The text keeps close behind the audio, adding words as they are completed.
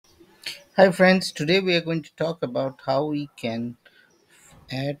Hi friends, today we are going to talk about how we can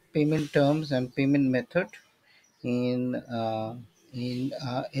add payment terms and payment method in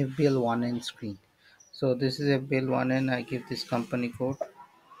FBL1N screen. So this is FBL1N. I give this company code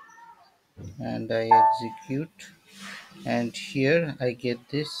and I execute, and here I get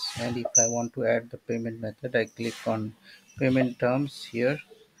this. And if I want to add the payment method, I click on payment terms here.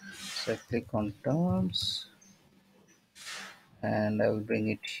 So I click on terms and I will bring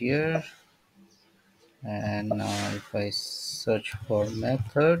it here. And now if I search for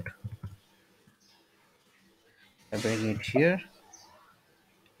method, I bring it here,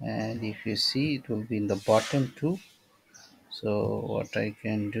 and if you see, it will be in the bottom too. So what I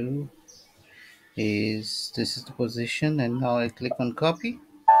can do is, this is the position, and now I click on copy,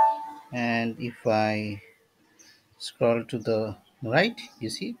 and if I scroll to the right, you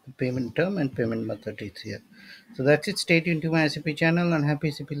see the payment term and payment method is here. So that's it. Stay tuned to my SAP channel and happy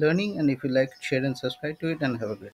SAP learning, and if you like, share and subscribe to it, and have a great